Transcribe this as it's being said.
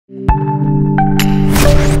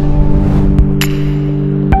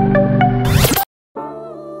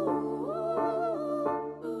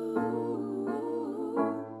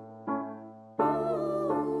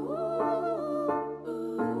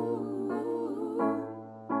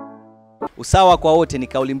Usawa kwa wote ni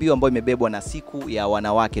kauli mbiu ambayo imebebwa na siku ya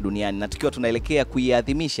wanawake duniani, na tukiwa tunaelekea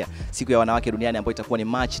kuiadhimisha siku ya wanawake duniani ambayo itakuwa ni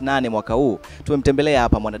March 8 mwaka huu, tumemtembelea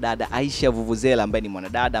hapa mwanadada Aisha Vuvuzela ambaye ni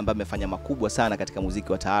mwanadada ambaye amefanya makubwa sana katika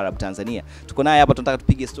muziki wa taarab Tanzania. Tuko naye hapa, tunataka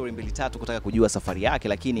tupige story mbili tatu kutaka kujua safari yake,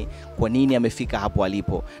 lakini kwa nini amefika hapo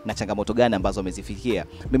alipo na changamoto gani ambazo amezifikia.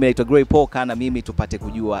 Mimi naitwa Grey Paul, kana mimi tupate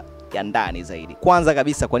kujua ya ndani zaidi. Kwanza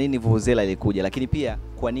kabisa, kwa nini Vuvuzela ilikuja, lakini pia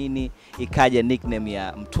kwa nini ikaja nickname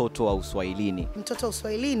ya mtoto wa Uswahilini? Mtoto wa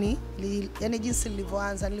Uswahilini, yani jinsi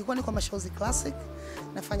nilivyoanza, nilikuwa niko Mashozi Classic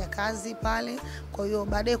nafanya kazi pale. Kwa hiyo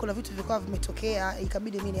baadaye kuna vitu vilikuwa vimetokea,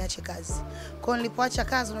 ikabidi mimi niache kazi. Kwa hiyo nilipoacha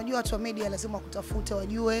kazi, unajua watu wa media lazima kutafute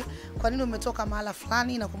wajue kwa nini umetoka mahala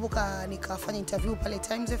fulani. Nakumbuka nikafanya interview pale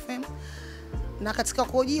Times FM. Na katika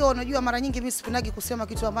kuojio, unajua mara nyingi mimi sipendagi kusema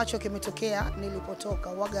kitu ambacho kimetokea nilipotoka.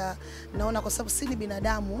 Waga naona kwa sababu si ni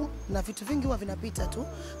binadamu na vitu vingi huwa vinapita tu.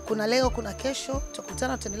 Kuna leo, kuna kesho,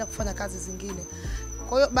 tutakutana tutaendelea kufanya kazi zingine.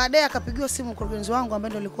 Kwa hiyo baadaye akapigiwa simu mkurugenzi wangu ambaye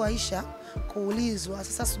ndo alikuwa Aisha kuulizwa.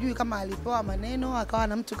 Sasa sijui kama alipewa maneno akawa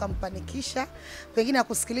na mtu kampanikisha, pengine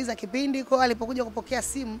akusikiliza kipindi. Kwa hiyo alipokuja kupokea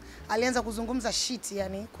simu alianza kuzungumza shit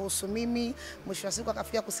yani kuhusu mimi. Mwisho wa siku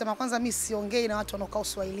akafikia kusema kwanza mimi siongei na watu wanaokaa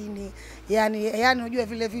Uswahilini. Yani unajua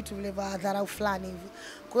vile vitu vile vya dharau fulani hivi.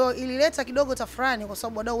 Kwa hiyo ilileta kidogo tafrani kwa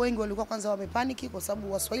sababu wadau wengi walikuwa kwanza wamepaniki kwa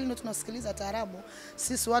sababu Waswahili ndio tunasikiliza taarabu.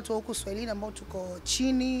 Sisi watu wa huku Swahilini ambao tuko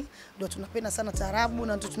chini ndio tunapenda sana taarabu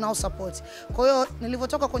na ndio tunao support. Kwa hiyo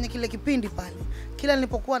nilipotoka kwenye kile kipindi pale, kila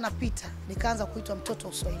nilipokuwa napita nikaanza kuitwa mtoto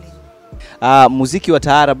wa Uswahilini. Muziki wa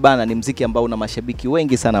taarab bana ni muziki ambao una mashabiki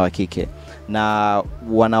wengi sana wa kike, na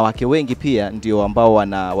wanawake wengi pia ndio ambao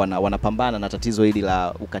wanapambana na tatizo hili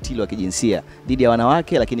la ukatili wa kijinsia dhidi ya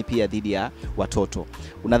wanawake lakini pia dhidi ya watoto.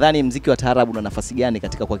 Unadhani muziki wa taarab una nafasi gani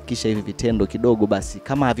katika kuhakikisha hivi vitendo kidogo basi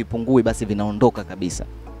kama havipungui basi vinaondoka kabisa?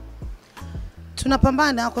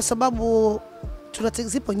 Tunapambana kwa sababu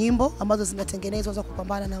zipo nyimbo ambazo zinatengenezwa za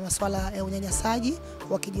kupambana na masuala ya unyanyasaji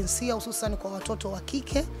wa kijinsia hususan kwa watoto wa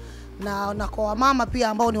kike na kwa wamama pia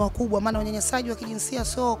ambao ni wakubwa, maana unyanyasaji wa kijinsia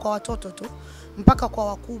sio kwa watoto tu, mpaka kwa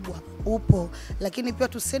wakubwa upo. Lakini pia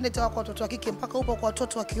tusende tu kwa watoto wa kike, mpaka upo kwa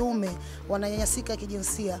watoto wa kiume wananyanyasika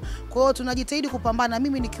kijinsia. Kwa hiyo tunajitahidi kupambana,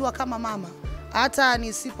 mimi nikiwa kama mama, hata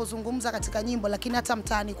nisipozungumza katika nyimbo lakini hata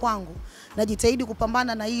mtaani kwangu najitahidi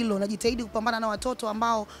kupambana na hilo, najitahidi kupambana na watoto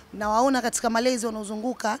ambao nawaona katika malezi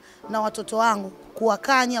wanaozunguka na watoto wangu,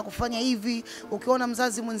 kuwakanya kufanya hivi. Ukiona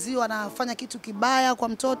mzazi mwenzio anafanya kitu kibaya kwa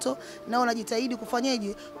mtoto, nao najitahidi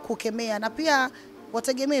kufanyaje, kukemea. Na pia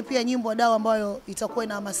wategemee pia nyimbo wadau ambayo itakuwa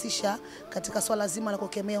inahamasisha katika swala zima la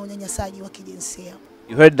kukemea unyanyasaji wa kijinsia.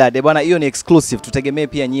 You heard that. Bwana, hiyo ni exclusive. Tutegemee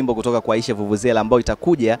pia nyimbo kutoka kwa Aisha Vuvuzela ambayo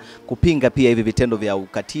itakuja kupinga pia hivi vitendo vya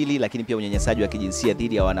ukatili lakini pia unyanyasaji wa kijinsia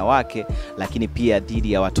dhidi ya wanawake lakini pia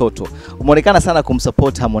dhidi ya watoto. Umeonekana sana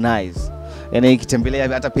kumsupport Harmonize. Yaani ikitembelea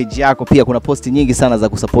hata page yako pia kuna posti nyingi sana za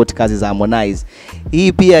kusupport kazi za Harmonize.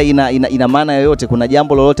 Hii pia ina maana yoyote? Kuna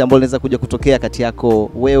jambo lolote ambalo linaweza kuja kutokea kati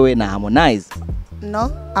yako wewe na Harmonize?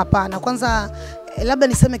 No, hapana. Kwanza labda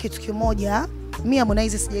niseme kitu kimoja. Mimi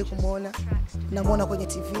Harmonize sijawahi kumuona. Namuona kwenye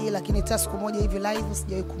TV lakini hata siku moja hivi live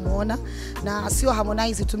sijawahi kumuona. Na sio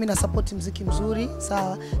Harmonize tu, mimi na support muziki mzuri,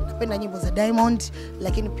 sawa. Napenda nyimbo za Diamond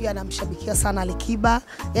lakini pia namshabikia sana Alikiba.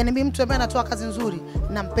 Yaani mimi mtu ambaye anatoa kazi nzuri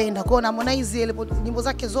nampenda. Kwa hiyo Harmonize nyimbo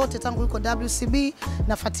zake zote tangu yuko WCB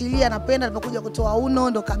nafuatilia, napenda. Alipokuja kutoa Uno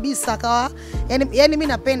ndo kabisa akawa yani mimi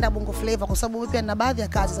napenda Bongo Flava kwa sababu pia nina baadhi ya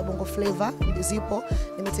kazi za Bongo Flava zipo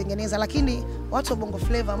nimetengeneza, lakini watu wa Bongo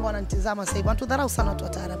Flava ambao wananitazama sasa hivi wanatudharau sana watu wa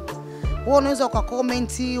taarab. Wao unaweza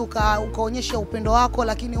ukakomment ukaonyesha upendo wako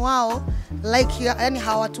lakini wao like yani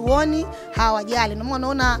hawatuoni, hawajali. Na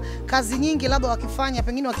unaona kazi nyingi labda wakifanya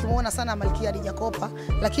pengine wakimuona sana Malkia Adijakopa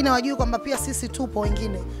lakini hawajui kwamba pia sisi tupo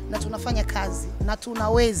wengine na tunafanya kazi na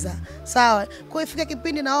tunaweza, sawa. Kwa hiyo ifike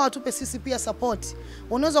kipindi na wao watupe sisi pia support.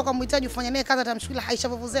 Unaweza ukamhitaji ufanye naye kazi atamshikilia Aisha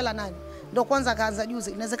Vuvuzela nani? Ndio kwanza kaanza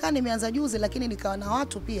juzi. Inawezekana nimeanza juzi lakini nikawa na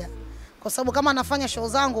watu pia. Kwa sababu kama nafanya show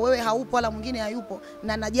zangu wewe haupo wala mwingine hayupo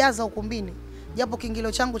na najaza ukumbini, japo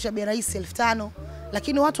kiingilio changu cha bei rahisi 1500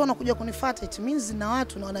 lakini watu wanakuja kunifuata, it means na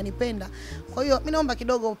watu na wananipenda. Kwa hiyo mimi naomba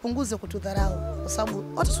kidogo upunguze kutudharau kwa sababu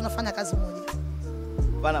wote tunafanya kazi moja.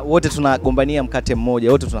 Bana, wote tunagombania mkate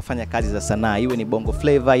mmoja, wote tunafanya kazi za sanaa, iwe ni Bongo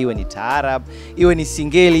Flava, iwe ni taarab, iwe ni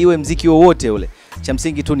singeli, iwe muziki wowote ule. Cha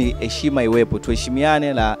msingi tu ni heshima iwepo,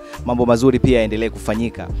 tuheshimiane na mambo mazuri pia yaendelee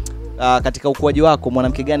kufanyika. Katika ukuaji wako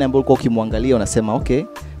mwanamke gani ambaye ulikuwa ukimwangalia unasema okay,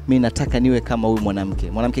 mimi nataka niwe kama huyu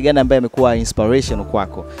mwanamke. Mwanamke gani ambaye amekuwa inspiration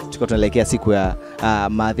kwako? Tukiwa tunaelekea siku ya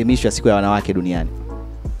maadhimisho ya siku ya wanawake duniani.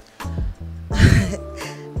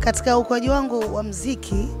 Katika ukuaji wangu wa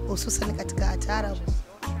muziki, hususan katika taarabu,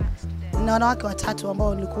 na wanawake watatu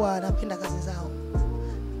ambao nilikuwa napenda kazi zao.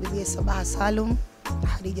 Bibi Sabaha Salum,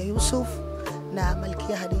 Hadija Yusuf na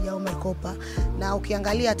Malkia Hadija Omar Kopa. Na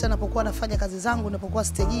ukiangalia hata napokuwa nafanya kazi zangu, napokuwa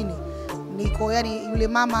stejini, niko yani yule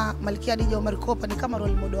mama Malkia Hadija Omar Kopa ni kama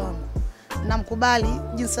role model wangu. Namkubali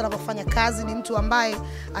jinsi anavyofanya kazi, ni mtu ambaye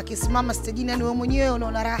akisimama stejini yani wewe mwenyewe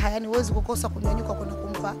unaona raha, yani huwezi kukosa kunyanyuka kwenda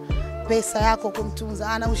kumpa pesa yako kumtunza,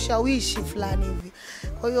 ana ushawishi fulani hivi.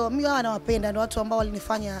 Kwa hiyo mimi nawapenda, ndio watu ambao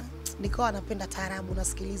walinifanya nikawa napenda taarabu,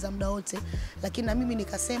 nasikiliza muda wote. Lakini na mimi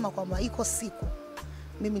nikasema kwamba iko siku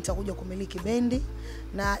mimi nitakuja kumiliki bendi,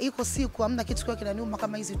 na iko siku hamna kitu kwa kinaniuma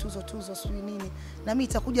kama hizi tuzo sijui nini, na mimi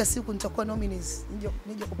itakuja siku nitakuwa nominees,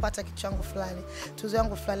 nije kupata kitu changu fulani, tuzo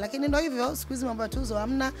yangu fulani. Lakini ndio hivyo, siku hizi mambo ya tuzo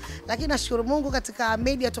hamna. Lakini nashukuru Mungu katika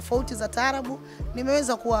media tofauti za taarabu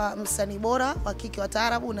nimeweza kuwa msanii bora wa kike wa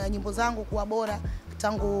taarabu, na nyimbo zangu kuwa bora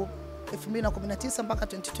tangu 2019 mpaka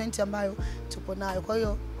 2020 ambayo tupo nayo. Kwa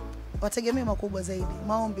hiyo wategemea makubwa zaidi,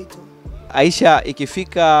 maombi tu. Aisha,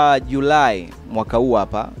 ikifika Julai mwaka huu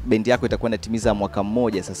hapa, bendi yako itakuwa inatimiza mwaka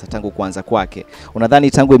mmoja sasa tangu kuanza kwake.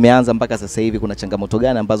 Unadhani tangu imeanza mpaka sasa hivi kuna changamoto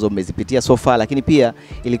gani ambazo mmezipitia so far, lakini pia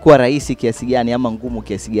ilikuwa rahisi kiasi gani ama ngumu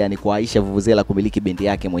kiasi gani kwa Aisha Vuvuzela kumiliki bendi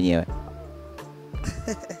yake mwenyewe?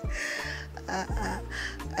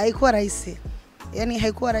 Haikuwa rahisi. Yani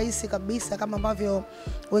haikuwa rahisi kabisa kama ambavyo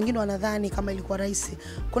wengine wanadhani kama ilikuwa rahisi.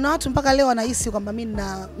 Kuna watu mpaka leo wanahisi kwamba mimi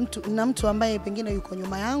na mtu ambaye pengine yuko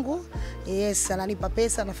nyuma yangu, yes, ananipa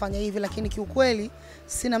pesa, anafanya hivi, lakini kiukweli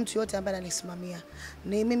sina mtu yote ambaye ananisimamia.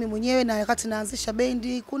 Ni mimi mwenyewe, na wakati naanzisha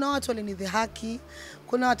bendi kuna watu walinidhihaki,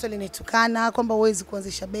 kuna watu walinitukana kwamba huwezi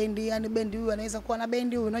kuanzisha bendi, yani bendi huyu anaweza kuwa na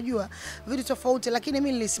bendi huyu, unajua vitu tofauti. Lakini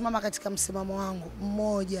mimi nilisimama katika msimamo wangu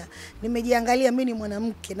mmoja. Nimejiangalia mimi ni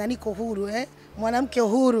mwanamke na niko huru, mwanamke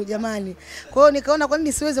huru jamani. Kwa hiyo nikaona kwa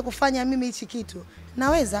nini siweze kufanya mimi hichi kitu.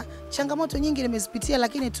 Naweza. Changamoto nyingi nimezipitia,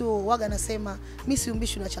 lakini tu waga nasema mimi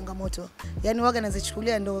siumbishi na changamoto. Yani waga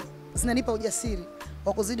nazichukulia ndo zinanipa ujasiri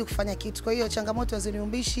wa kuzidi kufanya kitu. Kwa hiyo changamoto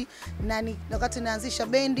haziniumbishi, na wakati naanzisha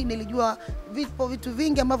bendi nilijua vitu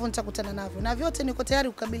vingi ambavyo nitakutana navyo, na vyote niko tayari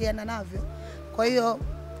kukabiliana navyo. Kwa hiyo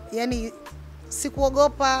yani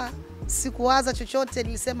sikuogopa, sikuwaza chochote,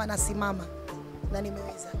 nilisema nasimama na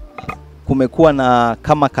nimeweza. Kumekuwa na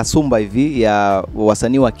kama kasumba hivi ya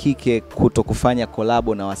wasanii wa kike kutokufanya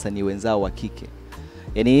kolabo na wasanii wenzao wa kike.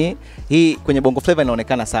 Yani hii kwenye Bongo Flava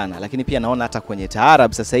inaonekana sana, lakini pia naona hata kwenye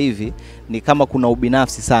taarab sasa hivi ni kama kuna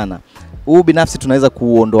ubinafsi sana. Huu ubinafsi tunaweza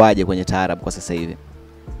kuuondoaje kwenye taarab kwa sasa hivi?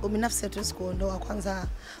 Ubinafsi hatuwezi kuondoa. Kwanza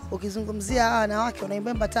ukizungumzia wanawake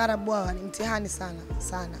wanaimba taarab, wao ni mtihani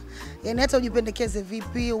sana. Yani hata ujipendekeze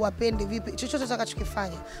vipi, wapende vipi, chochote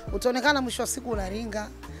utakachokifanya utaonekana mwisho wa siku unaringa,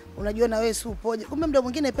 unajiona wewe si upoje. Kumbe muda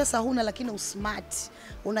mwingine pesa huna, lakini usmart,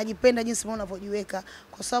 unajipenda jinsi unavyojiweka.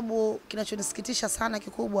 Kwa sababu kinachonisikitisha sana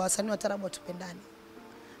kikubwa, wasanii wa taarabu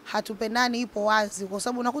hatupendani, ipo wazi. Kwa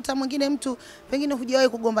sababu unakuta mwingine mtu pengine hujawahi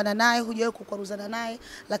kugombana naye, hujawahi kukwaruzana naye,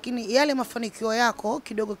 lakini yale mafanikio yako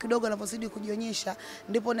kidogo kidogo anapozidi kujionyesha,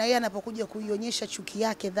 ndipo na yeye anapokuja kuionyesha chuki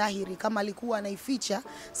yake dhahiri. Kama alikuwa anaificha,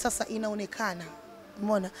 sasa inaonekana.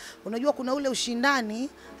 Umeona? Unajua kuna ule ushindani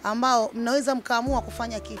ambao mnaweza mkaamua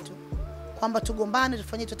kufanya kitu, kwamba tugombane,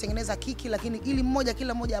 tufanye, tutengeneza kiki, lakini ili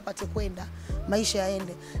kila mmoja apate kwenda, maisha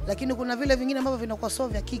yaende. Lakini kuna vile vingine ambavyo vinakuwa sio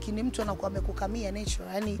vya kiki, ni mtu anakuwa amekukamia nature,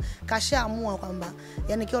 yani kashaamua kwamba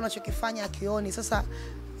yani kile unachokifanya akioni. Sasa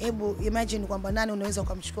hebu imagine kwamba nani unaweza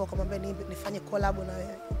ukamchukua kumwambia nifanye collab na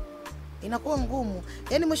wewe, inakuwa ngumu.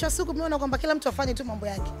 Yani mwisho wa siku mnaona kwamba kila mtu afanye tu mambo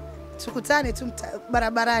yake, tukutane tu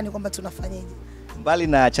barabarani kwamba tunafanyaje. Mbali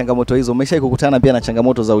na changamoto hizo, umeshawahi kukutana pia na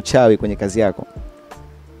changamoto za uchawi kwenye kazi yako?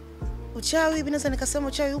 Uchawi, binaweza nikasema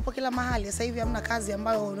uchawi upo kila mahali. Sasa hivi hamna kazi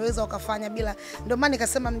ambayo unaweza ukafanya bila. Ndio maana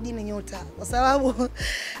nikasema mjini nyota. Kwa sababu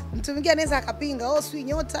mtu mwingine anaweza akapinga, sui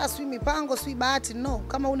nyota, sui mipango, sui bahati. No,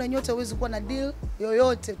 kama una nyota huwezi kuwa na deal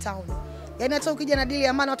yoyote town. Yani hata ukija na deal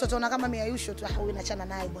ya maana watu wataona kama miayusho tu, wewe unachana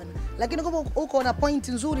naye bwana. Lakini kama uko na point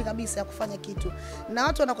nzuri kabisa ya kufanya kitu, na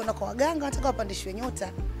watu wanakwenda kwa waganga, wanataka wapandishwe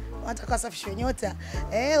nyota, wanataka wasafishwe nyota.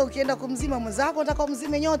 Ukienda kumzima mwenzako, unataka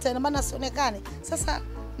umzime nyota, ina maana asionekane. Sasa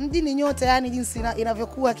mjini nyota, yani jinsi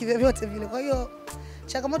inavyokuwa kivyovyote vile. Kwa hiyo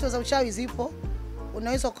changamoto za uchawi zipo.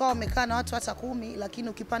 Unaweza ukawa umekaa na watu hata 10, lakini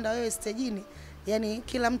ukipanda wewe stejini, yani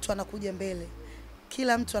kila mtu anakuja mbele,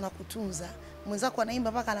 kila mtu anakutunza. Mwenzako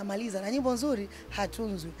anaimba mpaka anamaliza na nyimbo nzuri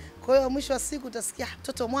hatunzwi. Kwa hiyo mwisho wa siku utasikia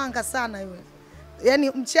mtoto mwanga sana yule. yani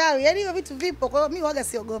mchawi, yani hivyo vitu vipo. Kwa hiyo mimi waga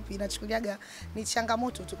siogopi, nachukuliaga ni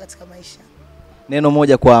changamoto tu katika maisha. Neno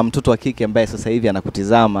moja kwa mtoto wa kike ambaye sasa hivi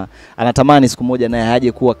anakutizama, anatamani siku moja naye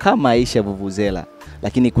aje kuwa kama Aisha Vuvuzela,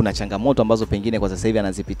 lakini kuna changamoto ambazo pengine kwa sasa hivi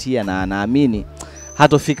anazipitia na anaamini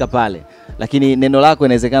hatofika pale, lakini neno lako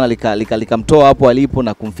inawezekana likamtoa hapo alipo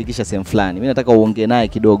na kumfikisha sehemu fulani. Mimi nataka uongee naye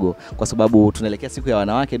kidogo, kwa sababu tunaelekea siku ya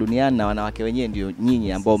wanawake duniani na wanawake wenyewe ndio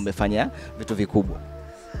nyinyi ambao mmefanya vitu vikubwa.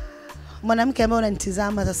 Mwanamke ambaye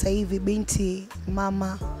unanitazama sasa hivi, binti,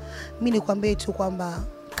 mama, mimi nikwambie tu kwamba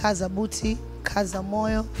kaza buti, kaza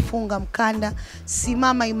moyo, funga mkanda,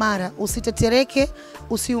 simama imara, usitetereke,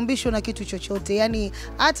 usiumbishwe na kitu chochote. Yani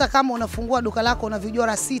hata kama unafungua duka lako una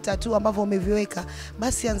vijora 6 tu ambavyo umeviweka,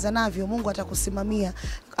 basi anza navyo, Mungu atakusimamia.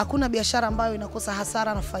 Hakuna biashara ambayo inakosa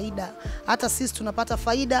hasara na faida. Hata sisi tunapata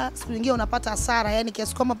faida, siku nyingine unapata hasara, yani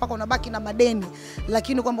kiasi kwamba mpaka unabaki na madeni.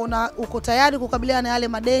 Lakini kwamba uko tayari kukabiliana na yale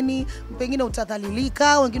madeni, pengine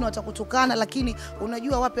utadhalilika, wengine watakutukana, lakini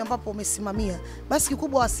unajua wapi ambapo umesimamia. Basi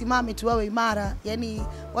kikubwa wasimame tu, wawe imara, yani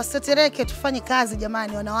wasitetereke, tufanye kazi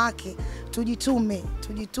jamani wanawake, tujitume,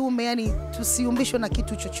 yani tusiumbishwe na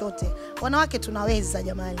kitu chochote. Wanawake tunaweza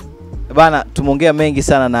jamani. Bana, tumeongea mengi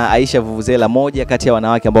sana na Aisha Vuvuzela, moja kati ya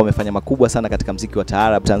wanawake ambao wamefanya makubwa sana katika muziki wa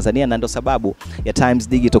taarab Tanzania, na ndio sababu ya Times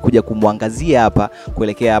Digital kuja kumwangazia hapa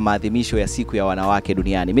kuelekea maadhimisho ya siku ya wanawake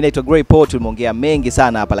duniani. Mimi naitwa Grey Paul, tumeongea mengi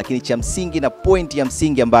sana hapa, lakini cha msingi na point ya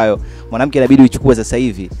msingi ambayo mwanamke inabidi uichukue sasa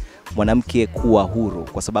hivi, mwanamke kuwa huru,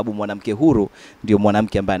 kwa sababu mwanamke huru ndio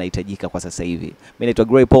mwanamke ambaye anahitajika kwa sasa hivi. Mimi naitwa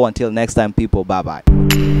Grey Paul, until next time people, bye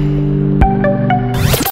bye.